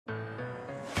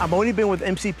I've only been with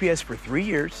MCPS for 3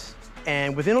 years,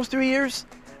 and within those 3 years,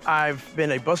 I've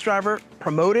been a bus driver,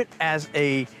 promoted as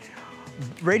a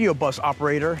radio bus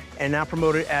operator, and now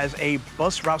promoted as a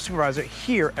bus route supervisor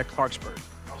here at Clarksburg.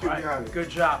 All right. Good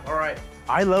job. All right.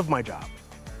 I love my job.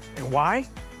 And why?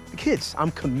 The kids. I'm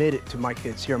committed to my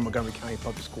kids here in Montgomery County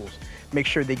Public Schools. Make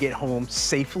sure they get home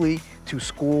safely to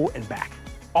school and back.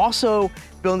 Also,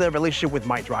 building that relationship with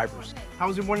my drivers. How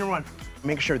was your morning run?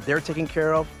 Making sure they're taken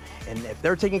care of, and if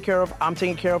they're taken care of, I'm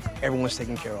taken care of, everyone's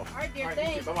taken care of. All right, dear,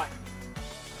 thanks. Bye-bye.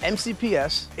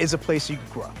 MCPS is a place you can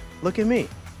grow. Look at me.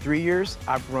 3 years,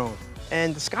 I've grown.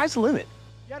 And the sky's the limit.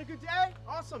 You had a good day?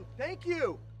 Awesome. Thank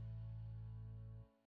you.